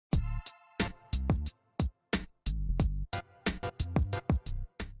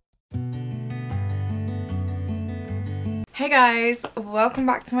Hey guys, welcome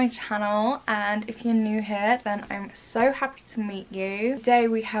back to my channel, and if you're new here then I'm so happy to meet you. Today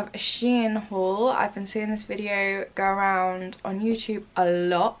we have a Shein haul. I've been seeing this video go around on YouTube a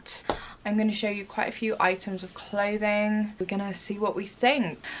lot. I'm going to show you quite a few items of clothing. We're going to see what we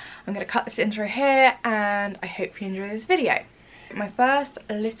think. I'm going to cut this intro here and I hope you enjoy this video. My first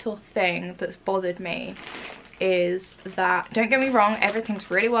little thing that's bothered me is that, don't get me wrong,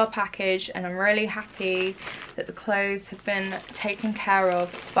 everything's really well packaged and I'm really happy that the clothes have been taken care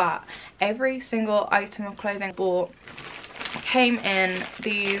of, but every single item of clothing I bought came in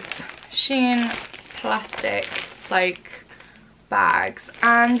these Shein plastic like bags.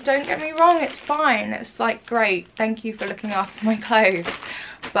 And don't get me wrong, it's fine, it's like great, thank you for looking after my clothes,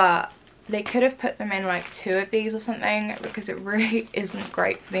 but they could have put them in like 2 of these or something, because it really isn't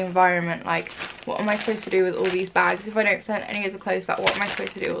great for the environment. Like, what am I supposed to do with all these bags if I don't send any of the clothes back? What am I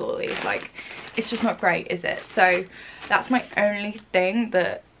supposed to do with all these? Like, it's just not great, is it? So that's my only thing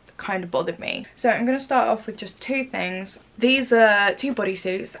that kind of bothered me. So I'm going to start off with just 2 things. These are 2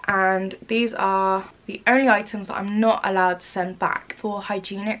 bodysuits, and these are the only items that I'm not allowed to send back for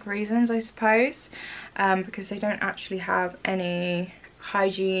hygienic reasons, I suppose, because they don't actually have any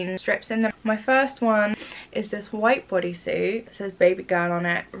hygiene strips in them. My first one is this white bodysuit. It says baby girl on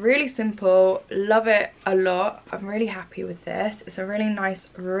it. Really simple, love it a lot. I'm really happy with this. It's a really nice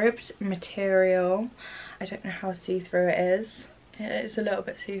ribbed material. I don't know how see-through it is. It is a little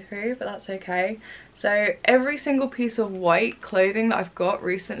bit see-through, but that's okay. So every single piece of white clothing that I've got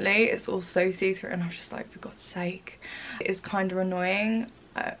recently, it's all so see-through, and I'm just like, for God's sake. It is kind of annoying.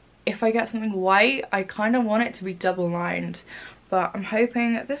 If I get something white, I kind of want it to be double lined, but I'm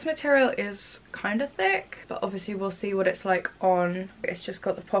hoping this material is kind of thick, but obviously we'll see what it's like on. It's just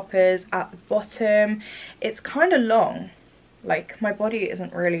got the poppers at the bottom. It's kind of long. Like, my body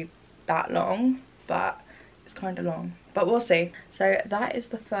isn't really that long, but it's kind of long, but we'll see. So that is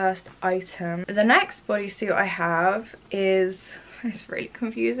the first item. The next bodysuit I have is, it's really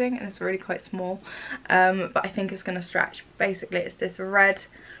confusing and it's really quite small, but I think it's going to stretch. Basically it's this red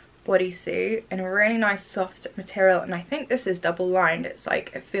bodysuit in a really nice soft material, and I think this is double lined. It's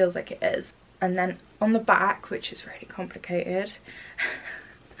like, it feels like it is. And then on the back, which is really complicated,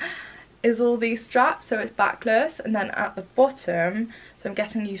 is all these straps, so it's backless, and then at the bottom, so I'm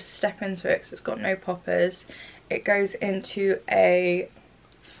guessing you step into it because it's got no poppers, it goes into a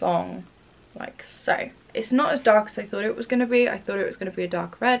thong like so. It's not as dark as I thought it was going to be. I thought it was going to be a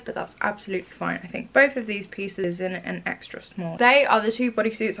dark red, but that's absolutely fine. I think both of these pieces in an extra small. They are the 2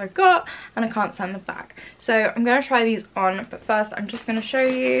 bodysuits I've got, and I can't send them back. So I'm going to try these on, but first I'm just going to show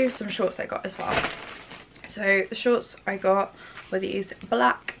you some shorts I got as well. So the shorts I got were these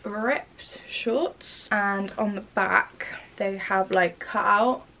black ripped shorts, and on the back they have like cut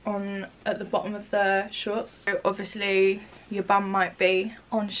out on at the bottom of the shorts. So obviously your bum might be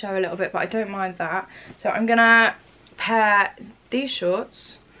on show a little bit, but I don't mind that. So I'm gonna pair these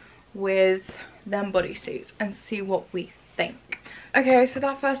shorts with them bodysuits and see what we think. Okay, so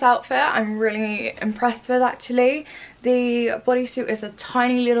that first outfit I'm really impressed with actually. The bodysuit is a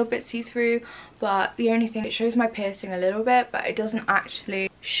tiny little bit see-through, but the only thing, it shows my piercing a little bit, but it doesn't actually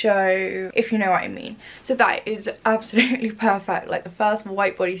show, if you know what I mean. So that is absolutely perfect. Like, the first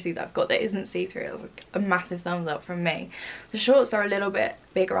white bodysuit that I've got that isn't see-through, it's like a massive thumbs up from me. The shorts are a little bit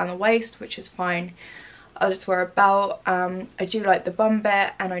big around the waist, which is fine. I'll just wear a belt. I do like the bum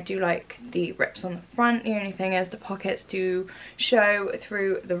bit, and I do like the rips on the front. The only thing is the pockets do show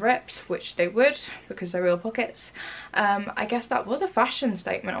through the rips, which they would because they're real pockets. I guess that was a fashion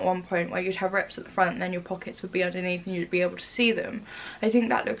statement at one point, where you'd have rips at the front and then your pockets would be underneath and you'd be able to see them. I think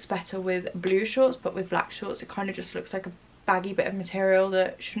that looks better with blue shorts, but with black shorts it kind of just looks like a baggy bit of material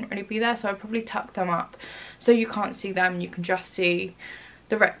that shouldn't really be there. So I'd probably tuck them up so you can't see them, you can just see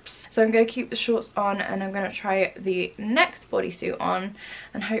the rips. So I'm going to keep the shorts on, and I'm going to try the next bodysuit on,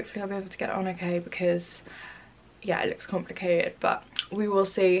 and hopefully I'll be able to get it on okay, because yeah, it looks complicated, but we will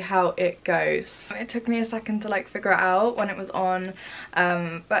see how it goes. It took me a second to like figure it out when it was on,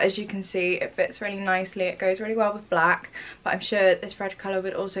 but as you can see it fits really nicely. It goes really well with black, but I'm sure this red colour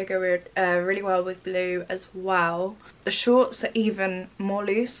would also go really well with blue as well. The shorts are even more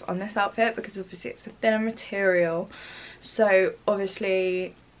loose on this outfit because obviously it's a thinner material, so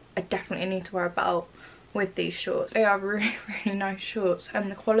obviously I definitely need to wear a belt with these shorts. They are really, really nice shorts,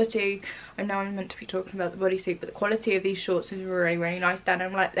 and the quality, I know I'm meant to be talking about the bodysuit, but the quality of these shorts is really, really nice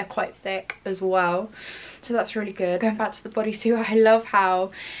denim. Like, they're quite thick as well, so that's really good. Going back to the bodysuit, I love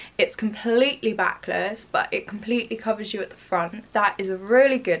how it's completely backless, but it completely covers you at the front. That is a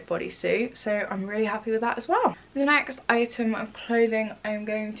really good bodysuit, so I'm really happy with that as well. The next item of clothing I'm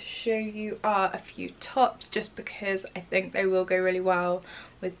going to show you are a few tops, just because I think they will go really well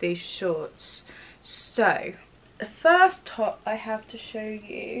with these shorts. So the first top I have to show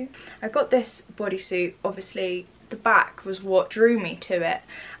you, I got this bodysuit, obviously the back was what drew me to it,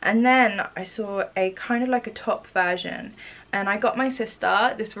 and then I saw a kind of like a top version, and I got my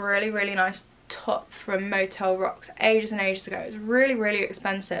sister this really, really nice top from Motel Rocks ages and ages ago. It was really, really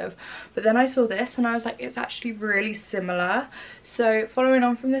expensive, but then I saw this and I was like, it's actually really similar. So following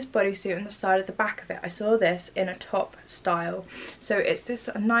on from this bodysuit and the style of the back of it, I saw this in a top style. So it's this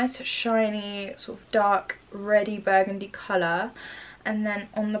nice shiny sort of dark reddy burgundy colour, and then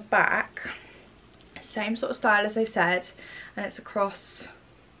on the back, same sort of style as I said, and it's a cross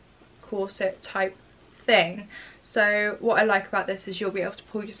corset type thing. So what I like about this is you'll be able to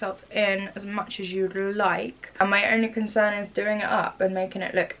pull yourself in as much as you'd like, and my only concern is doing it up and making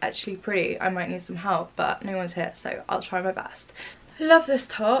it look actually pretty. I might need some help, but no one's here, so I'll try my best. I love this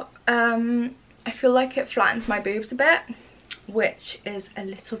top. I feel like it flattens my boobs a bit, which is a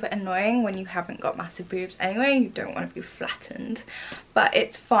little bit annoying when you haven't got massive boobs anyway. You don't want to be flattened, but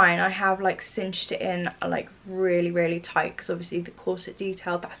it's fine. I have like cinched it in like really, really tight, because obviously the corset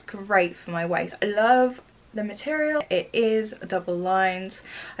detail, that's great for my waist. I love the material. It is double lines.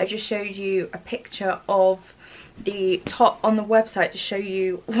 I just showed you a picture of the top on the website to show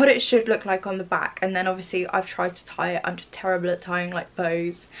you what it should look like on the back, and then obviously I've tried to tie it. I'm just terrible at tying like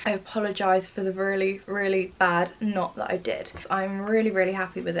bows. I apologise for the really, really bad knot that I did. I'm really, really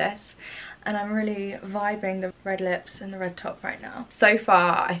happy with this, and I'm really vibing the red lips and the red top right now. So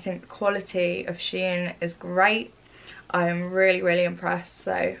far I think the quality of Shein is great. I'm really, really impressed,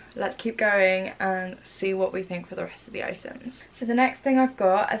 so let's keep going and see what we think for the rest of the items. So the next thing I've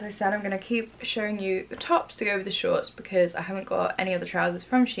got, as I said, I'm going to keep showing you the tops to go with the shorts, because I haven't got any other trousers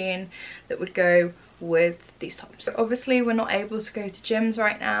from Shein that would go with these tops. So obviously we're not able to go to gyms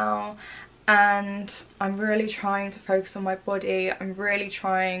right now, and I'm really trying to focus on my body. I'm really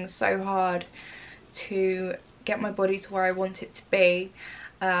trying so hard to get my body to where I want it to be.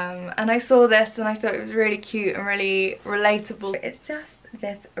 And I saw this and I thought it was really cute and really relatable. It's just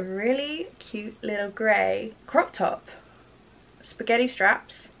this really cute little grey crop top, spaghetti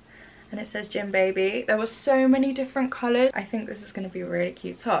straps, and it says Gym Baby. There were so many different colours. I think this is going to be a really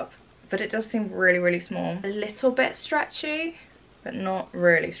cute top, but it does seem really, really small. A little bit stretchy, but not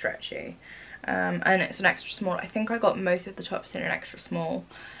really stretchy. And it's an extra small. I think I got most of the tops in an extra small,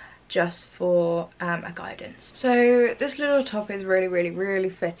 just for a guidance. So this little top is really, really, really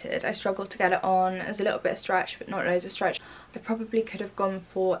fitted. I struggled to get it on. There's a little bit of stretch, but not loads of stretch. I probably could have gone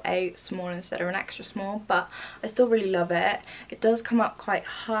for a small instead of an extra small, but I still really love it. It does come up quite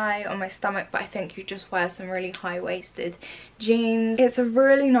high on my stomach, but I think you just wear some really high-waisted jeans. It's a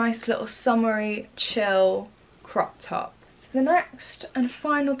really nice little summery, chill crop top. So the next and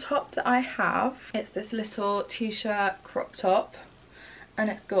final top that I have, it's this little t-shirt crop top, and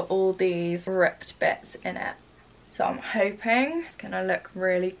it's got all these ripped bits in it. So I'm hoping it's gonna look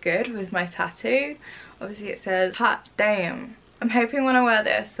really good with my tattoo. Obviously it says hot damn. I'm hoping when I wear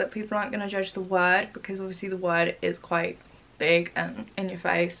this that people aren't gonna judge the word, because obviously the word is quite big and in your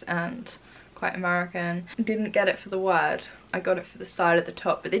face and quite American. I didn't get it for the word, I got it for the style of the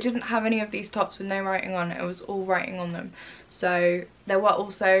top, but they didn't have any of these tops with no writing on it. It was all writing on them. So there were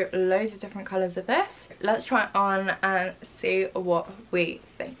also loads of different colours of this. Let's try it on and see what we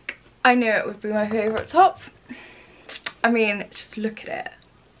think. I knew it would be my favourite top. I mean, just look at it.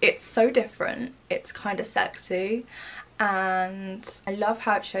 It's so different. It's kind of sexy, and I love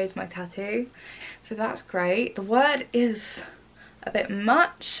how it shows my tattoo. So that's great. The word is a bit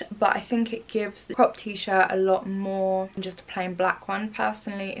much, but I think it gives the crop t-shirt a lot more than just a plain black one.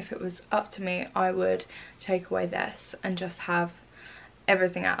 Personally, if it was up to me, I would take away this and just have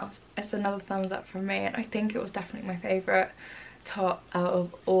everything else. It's another thumbs up from me, and I think it was definitely my favourite top out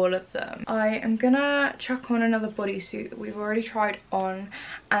of all of them. I am gonna chuck on another bodysuit that we've already tried on,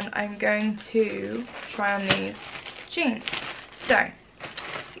 and I'm going to try on these jeans. So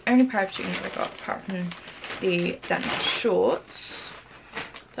it's the only pair of jeans I got apart from the denim shorts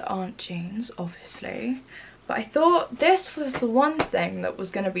that aren't jeans, obviously, but I thought this was the one thing that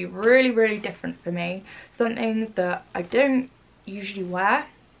was going to be really, really different for me, something that I don't usually wear,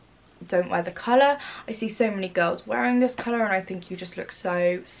 don't wear the colour. I see so many girls wearing this colour and I think you just look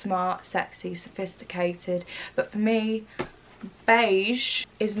so smart, sexy, sophisticated. But for me, beige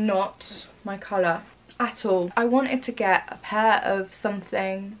is not my colour at all. I wanted to get a pair of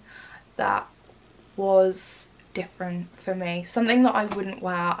something that was different for me, something that I wouldn't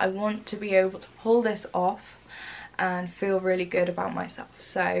wear. I want to be able to pull this off and feel really good about myself.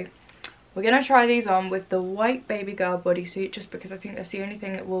 So we're going to try these on with the white baby girl bodysuit, just because I think that's the only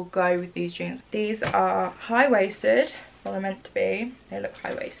thing that will go with these jeans. These are high-waisted. Well, they're meant to be. They look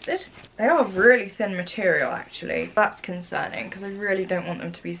high-waisted. They are really thin material, actually. That's concerning because I really don't want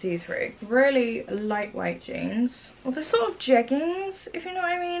them to be see-through. Really lightweight jeans. Well, they're sort of jeggings, if you know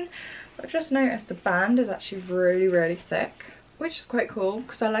what I mean. I've just noticed the band is actually really, really thick, which is quite cool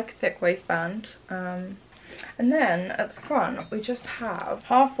because I like a thick waistband. And then at the front, we just have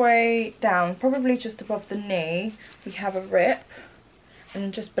halfway down, probably just above the knee, we have a rip. And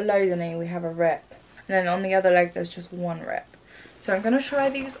then just below the knee, we have a rip. And then on the other leg, there's just one rip. So I'm going to try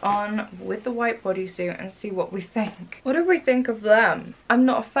these on with the white bodysuit and see what we think. What do we think of them? I'm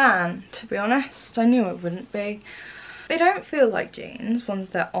not a fan, to be honest. I knew it wouldn't be. They don't feel like jeans once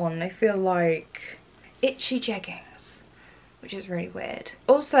they're on. They feel like itchy jeggings, which is really weird.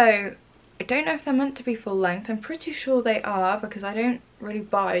 Also, I don't know if they're meant to be full length. I'm pretty sure they are because I don't really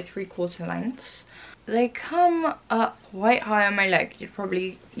buy 3/4 lengths. They come up quite high on my leg. You'll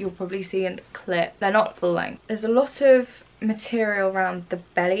probably see in the clip. They're not full length. There's a lot of material around the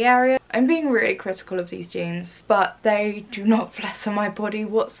belly area. I'm being really critical of these jeans, but they do not flatter my body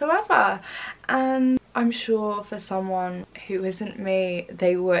whatsoever. And I'm sure for someone who isn't me,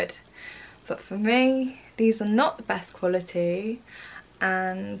 they would. But for me, these are not the best quality.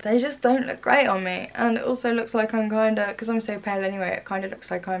 And they just don't look great on me. And it also looks like I'm kinda, because I'm so pale anyway, it kinda looks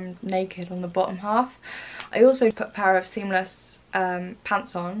like I'm naked on the bottom half. I also put a pair of seamless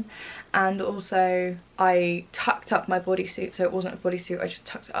pants on, and also I tucked up my bodysuit, so it wasn't a bodysuit, I just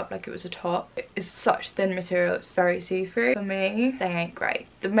tucked it up like it was a top. It is such thin material, it's very see-through. For me, they ain't great.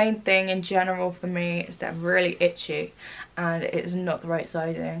 The main thing in general for me is they're really itchy, and it is not the right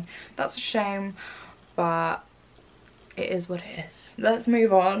sizing. That's a shame, but it is what it is. Let's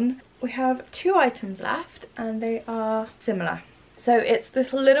move on. We have 2 items left and they are similar. So it's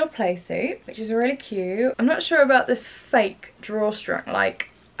this little play suit, which is really cute. I'm not sure about this fake drawstring. Like,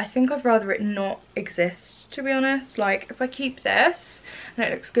 I think I'd rather it not exist, to be honest. Like, if I keep this and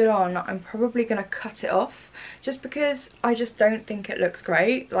it looks good on, I'm probably gonna cut it off just because I just don't think it looks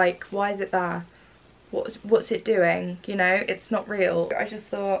great. Like, why is it there? What's it doing? You know, it's not real. I just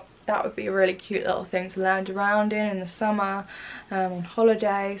thought that would be a really cute little thing to lounge around in the summer, on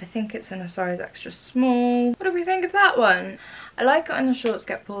holidays. I think it's in a size extra small. What do we think of that one? I like it when the shorts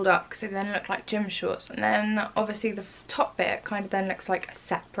get pulled up because they then look like gym shorts, and then obviously the top bit kind of then looks like a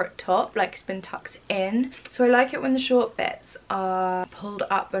separate top, like it's been tucked in. So I like it when the short bits are pulled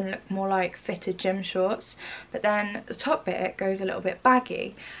up and look more like fitted gym shorts, but then the top bit goes a little bit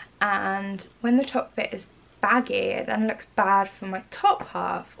baggy, and when the top bit is baggy, it then looks bad for my top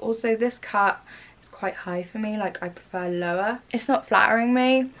half. Also, this cut is quite high for me, like I prefer lower. It's not flattering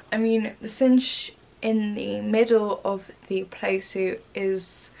me. I mean, the cinch in the middle of the play suit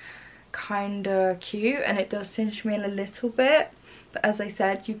is kinda cute and it does cinch me in a little bit, but as I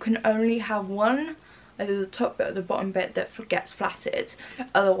said, you can only have one, either the top bit or the bottom bit, that gets flatted.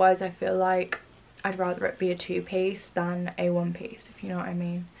 Otherwise, I feel like I'd rather it be a 2-piece than a 1-piece, if you know what I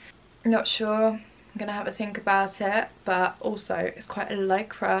mean. I'm not sure. I'm gonna have a think about it, but also it's quite a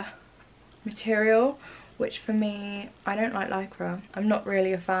lycra material, which for me, I don't like lycra. I'm not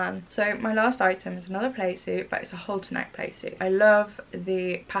really a fan. So my last item is another play suit, but it's a halter neck play suit. I love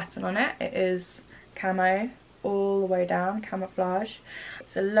the pattern on it. It is camo all the way down, camouflage.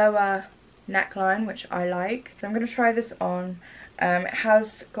 It's a lower neckline, which I like. So I'm gonna try this on. It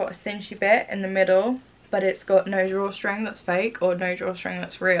has got a cinchy bit in the middle, but it's got no drawstring that's fake or no drawstring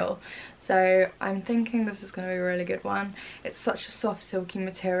that's real. So I'm thinking this is going to be a really good one. It's such a soft silky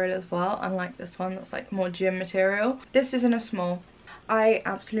material as well, unlike this one that's like more gym material. This is in a small. I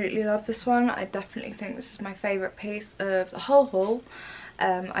absolutely love this one. I definitely think this is my favourite piece of the whole haul.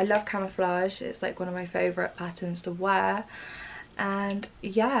 I love camouflage. It's like one of my favourite patterns to wear. And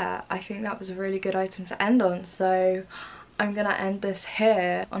yeah, I think that was a really good item to end on. So I'm going to end this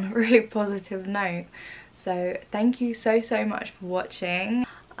here on a really positive note. So thank you so much for watching.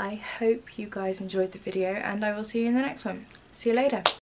 I hope you guys enjoyed the video and I will see you in the next one. See you later.